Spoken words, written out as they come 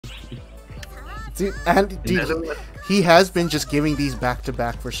Dude, he has been just giving these back to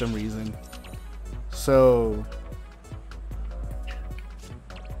back for some reason. So,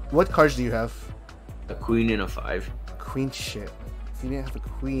 what cards do you have? A queen and a 5. Queen shit. If you didn't have a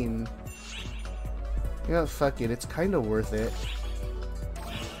queen, you know, fuck it. It's kind of worth it.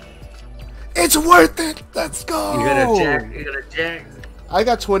 It's worth it. Let's go. You got a jack. You got a jack. I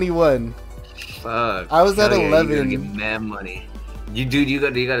got 21. Fuck. I was at 11. You gotta get mad money. You dude, you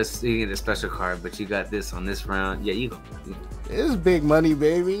get a special card, but you got this on this round. Yeah, you go. It's big money,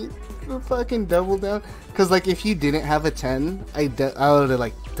 baby. You fucking double down. Cause like if you didn't have a 10, I would have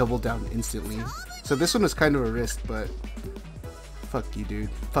like doubled down instantly. So this one was kind of a risk, but fuck you, dude.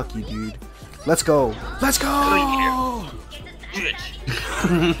 Fuck you, dude. Let's go. Let's go. Dude,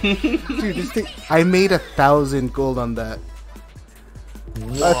 this thing, I made 1,000 gold on that.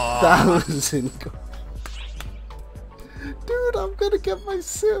 1,000 gold. Dude, I'm gonna get my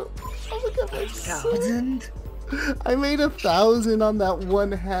suit. I'm gonna get my suit. I made 1,000 on that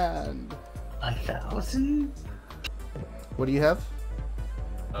one hand. 1,000? What do you have?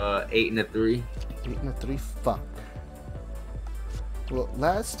 8 and a 3. 8 and a 3. Fuck. Well,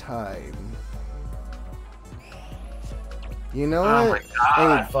 last time. You know Oh what? my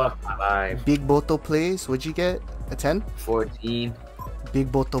god! Hey, fuck my life. Big Boto plays. What'd you get? A 10? 14. Big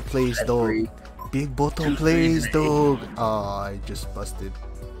Boto plays, dog. 3. Big Boto plays, dog. Oh, I just busted.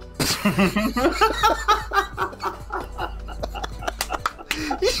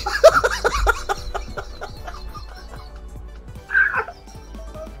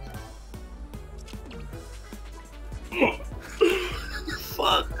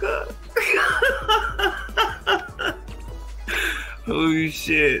 Fuck. Holy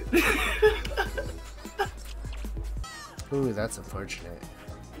shit. Ooh, that's unfortunate.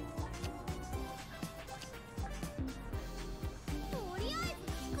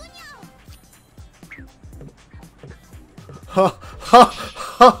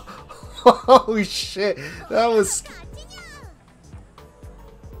 Holy shit, that was...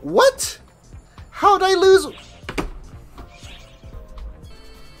 What? How'd I lose?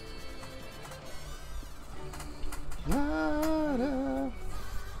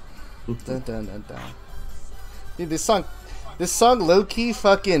 Dun, dun, dun, dun. Dude, this song low-key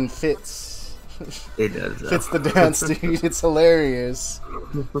fucking fits. It does. Fits the dance, dude. It's hilarious.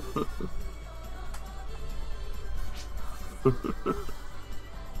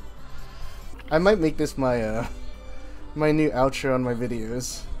 I might make this my my new outro on my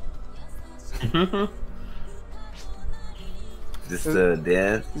videos. Just the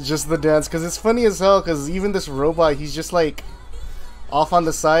dance? Just the dance, because it's funny as hell, because even this robot, he's just like off on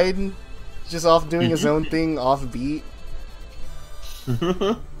the side, just off doing his own thing, off beat. It's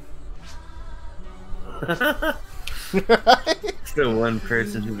the one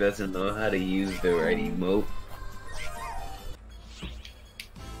person who doesn't know how to use the right emote.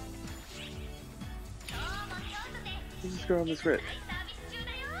 Who's this girl on this red?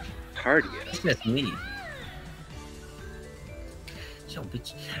 Cardia. That's me. Yo,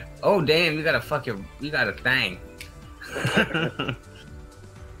 bitch. Oh damn, you got a fucking, you got a thing.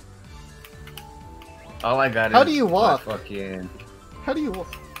 All I got is How do you walk? Fucking... How do you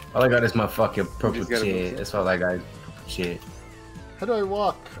walk? All I got is my fucking purple gotta shit. move. That's all I got. Purple shit. How do I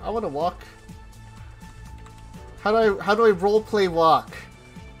walk? I want to walk. How do I roleplay walk?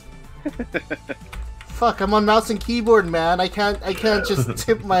 Fuck, I'm on mouse and keyboard, man. I can't just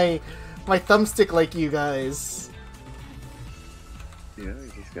tip my thumbstick like you guys. You know,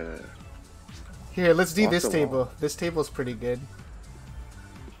 you just gotta. Here, let's do Walk this the table. wall. This table's pretty good.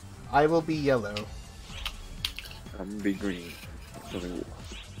 I will be yellow. I'm gonna be green. Let me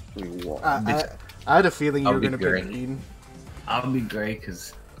walk. I had a feeling you I'll were be gonna pick green. green. I'll be great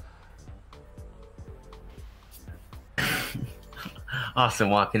because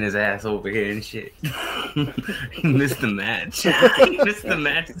Austin walking his ass over here and shit. He missed the match. He missed the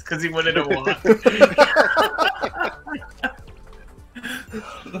match because he wanted to walk.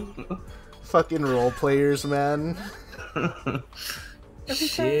 Fucking role players, man.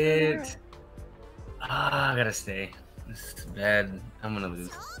 Shit. Ah, I gotta stay. This is bad. I'm gonna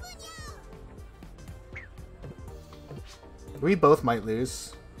lose. We both might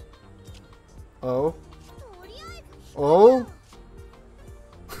lose. Oh. Oh.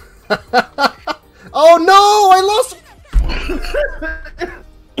 Oh no! I lost.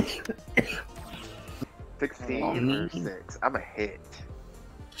 16 or 6. I'm a hit.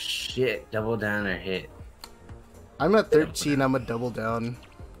 Shit. Double down or hit. I'm at 13. I'm a double down.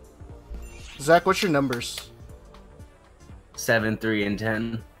 Zach, what's your numbers? 7, 3, and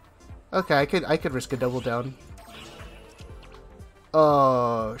 10. Okay, I could risk a double down.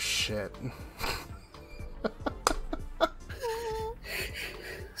 Oh shit.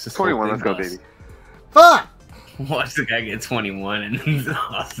 This 21, whole let's go, thing baby. Fuck! Watch the guy get 21 and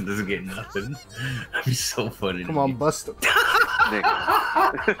Austin doesn't get nothing. That'd be so funny. Come to on, me. bust him. Nigga.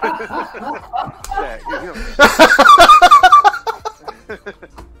 Yeah, you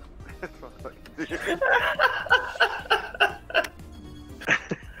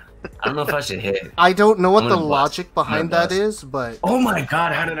I don't know if I should hit. I don't know what I'm the gonna bust. logic behind I'm gonna that bust. is, but Oh my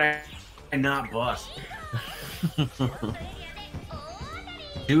god, how did I not bust?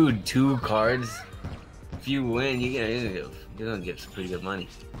 Dude, 2 cards. If you win, you're gonna get some pretty good money.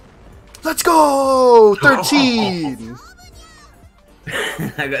 let's go! 13!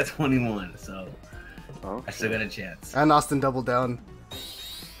 I got 21, so Oh, I still got a chance. And Austin doubled down.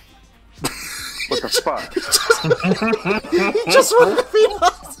 what the fuck? He just wanted to beat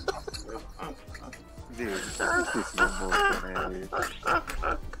us! Dude, this is no bullshit, man, dude.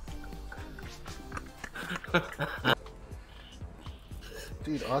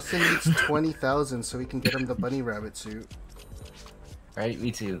 Dude, Austin needs 20,000 so we can get him the bunny rabbit suit. Right,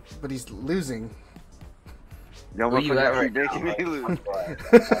 me too. But he's losing. Y'all Where you at motherfuckers right keep making me lose.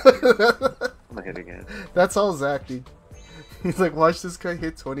 I'm gonna hit again. That's all Zach, dude. He's like, watch this guy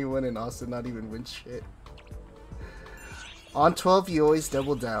hit 21 and Austin not even win shit. On 12, you always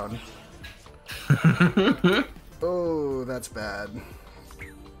double down. Oh, that's bad.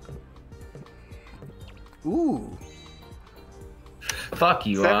 Ooh. Fuck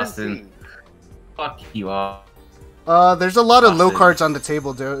you, 17. Austin. Fuck you, Austin. There's a lot of low Austin. cards on the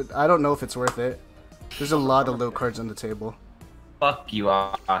table, dude. I don't know if it's worth it. There's a lot of low cards on the table. Fuck you,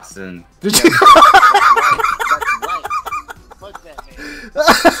 Austin. Did you? That's right. Fuck that,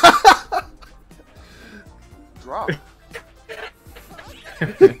 man. Drop.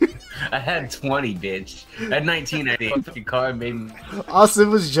 I had 20, bitch. At 19, I did. Fucking card made me Austin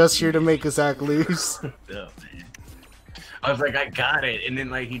was just here to make Zach lose. up, man. I was like, I got it, and then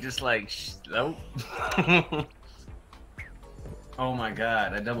like he just like, nope. Oh my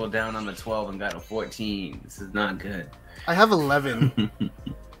god, I doubled down on the 12 and got a 14. This is not good. I have 11.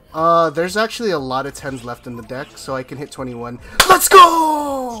 There's actually a lot of 10s left in the deck, so I can hit 21. Let's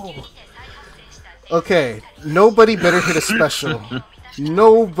go! Okay, nobody better hit a special.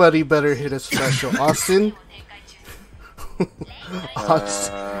 Nobody better hit a special. Austin?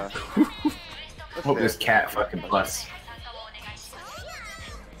 Austin. Hope this cat fucking busts.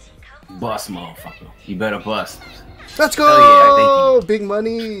 Bust, motherfucker. You better bust. Let's go! Hell yeah, Big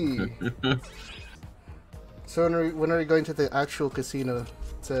money! So when are we going to the actual casino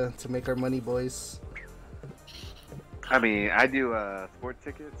to make our money, boys? I mean, I do sport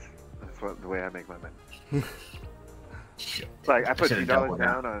tickets. That's the way I make my money. Shit. Like I put Should've $2 doubled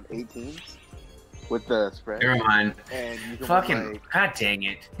down on 18 with the spread. Never mind. And you can Fucking, win, like, god dang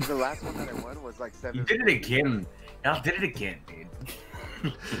it. the last one that I won was like 7. You did it again. Y'all did it again, dude.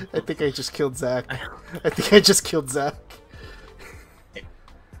 I think I just killed Zach. I think I just killed Zach.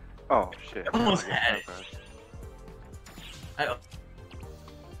 Oh shit! I almost had it.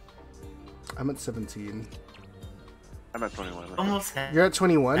 I'm at 17. I'm at 21. Almost had You're at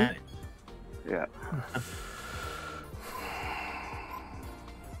 21? it. Yeah.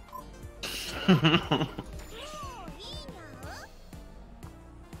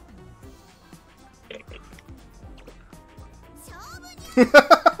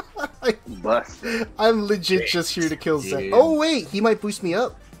 Bust. I'm legit just here to kill Zach. Dude. Oh wait, he might boost me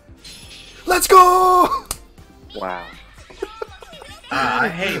up. Let's go! Wow. I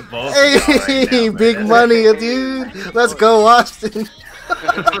hate both. of y'all right Hey, now, man. big money, dude. Let's go, Austin.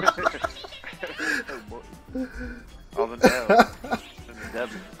 All the nails. And the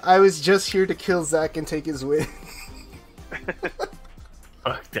devil. I was just here to kill Zach and take his win.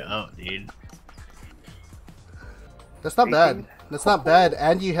 Fucked up, dude. That's not bad. That's not bad.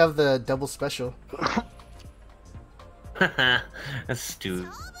 And you have the double special. That's stupid.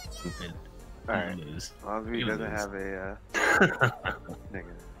 Alright. Lose. As long as he You doesn't lose. have a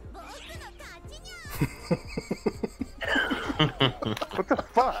nigga. What the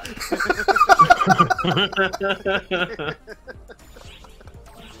fuck?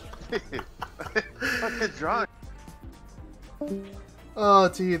 Fucking drunk. Oh,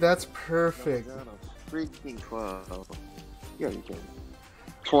 dude, that's perfect. Down a freaking 12. You gotta be kidding.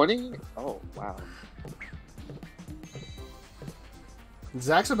 20? Oh, wow.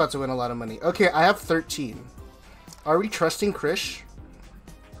 Zach's about to win a lot of money. Okay, I have 13. Are we trusting Krish?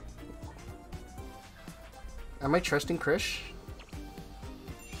 Am I trusting Krish?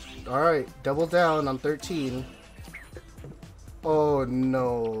 Alright, double down on 13. Oh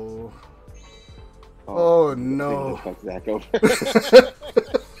no. Oh no. Fuck Zach over.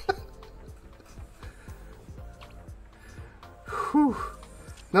 Whew.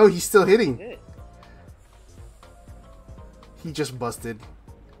 No, he's still hitting. Hit. He just busted.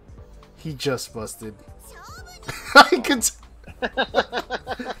 He just busted. I could.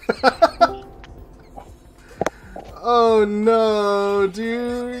 Oh no,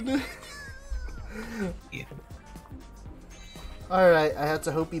 dude. Yeah. Alright, I had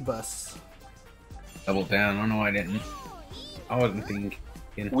to hope he busts. Double down. I don't know why I didn't. I wasn't thinking.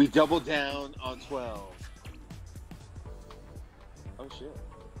 We doubled down on 12. Oh shit.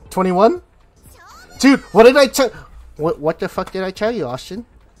 21? Dude, what did I tell? What the fuck did I tell you, Austin?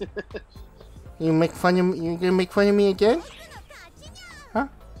 You make fun of me? You gonna make fun of me again? Huh?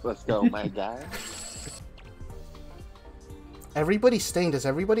 Let's go, my guy. Everybody's staying. Does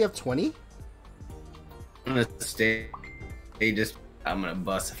everybody have 20? I'm gonna stay. I'm gonna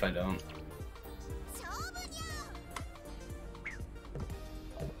bust if I don't.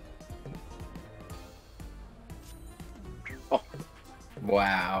 Oh.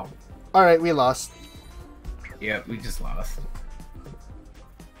 Wow. Alright, we lost. Yep, we just lost.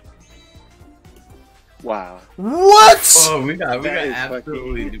 Wow. What? Oh, we got That is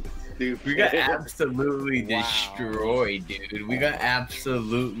absolutely, Stupid. we got absolutely Wow. destroyed, dude. We got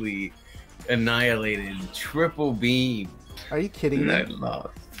absolutely annihilated. Triple beam. Are you kidding And I me? lost.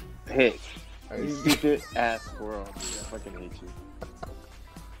 Hit. Are You you... stupid ass squirrel, dude. I fucking hate you.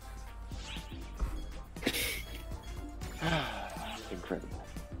 Incredible.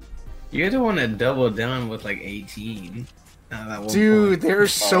 You're the one that doubled down with like 18. At one Dude, point.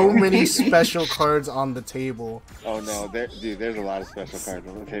 there's so Oh. many special cards on the table. Oh no, dude, there's a lot of special cards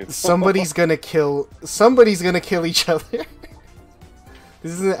on the table. Somebody's gonna kill each other.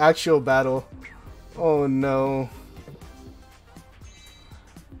 This is an actual battle. Oh no.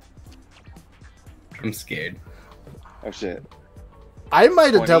 I'm scared. Oh shit. I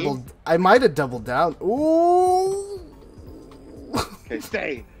might have 20? doubled down. Ooh. Okay,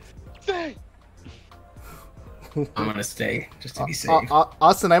 stay. Stay. I'm gonna stay just to be safe.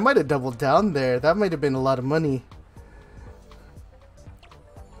 Austin, I might have doubled down there. That might have been a lot of money.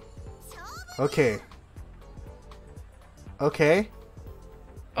 Okay. Okay.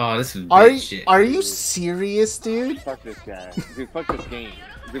 Oh, this is Are big shit. are you serious, dude? Fuck this guy. Dude, fuck this game.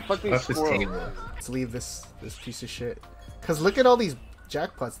 Dude, fuck these Fuck this squirrels. table. Let's leave this piece of shit. Cause look at all these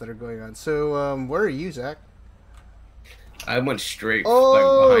jackpots that are going on. So where are you, Zach? I went straight. Oh,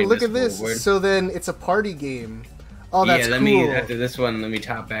 like, behind look at this. board. So then it's a party game. Oh, that's yeah, let cool. me after this one. Let me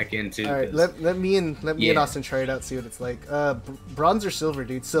top back into. All right, let me and Yeah. Austin try it out. See what it's like. Bronze or silver,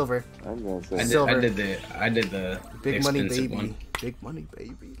 dude? Silver. I'm gonna say. I Silver. did the Big money, expensive baby. one. Big money,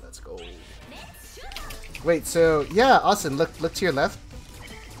 baby. Let's go. Wait. So yeah, Austin, look to your left.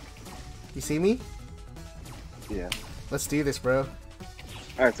 You see me? Yeah. Let's do this, bro.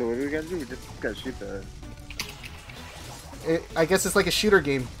 Alright, so what do we gotta do? We just gotta shoot the. I guess it's like a shooter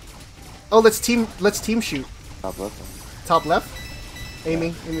game. Oh, let's team shoot. Top left one. Top left.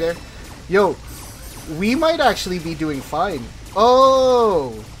 Aiming there. Yo, we might actually be doing fine.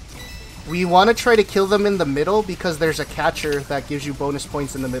 Oh, we want to try to kill them in the middle because there's a catcher that gives you bonus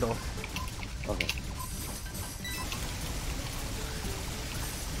points in the middle. Okay.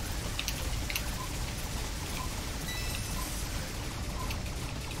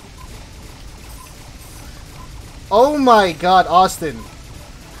 Oh my god, Austin.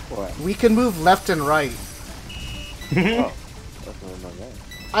 What? We can move left and right. Oh, that's what I'm not there.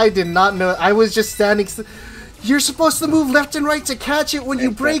 I did not know. I was just standing. You're supposed to move left and right to catch it when you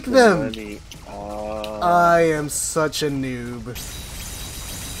And break that's the them. money. I am such a noob.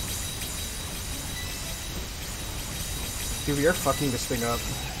 Dude, we are fucking this thing up.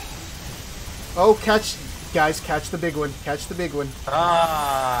 Oh, guys, catch the big one. Catch the big one.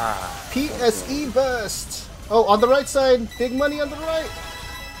 Ah. PSE burst. Oh, on the right side. Big money on the right.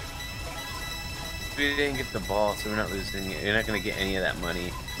 We didn't get the ball, so we're not losing. You're not gonna get any of that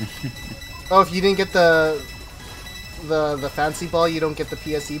money. Oh, if you didn't get the fancy ball, you don't get the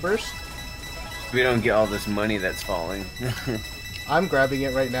PSE burst? We don't get all this money that's falling. I'm grabbing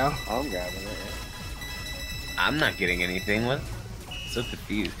it right now. I'm grabbing it. I'm not getting anything. What? So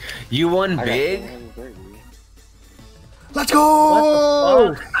confused. You won I got big? 430. Let's go!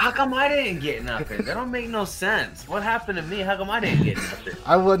 What the fuck? How come I didn't get nothing? That don't make no sense. What happened to me? How come I didn't get nothing?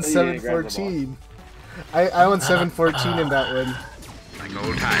 I won You didn't grab the 714. I won 714 in that one. Like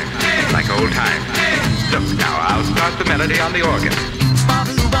old times, like old times. Look now, I'll start the melody on the organ.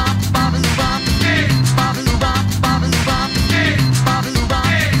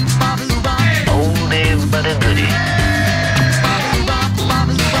 Oldie but a goodie.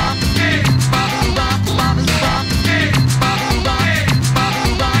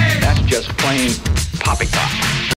 That's just plain poppycock.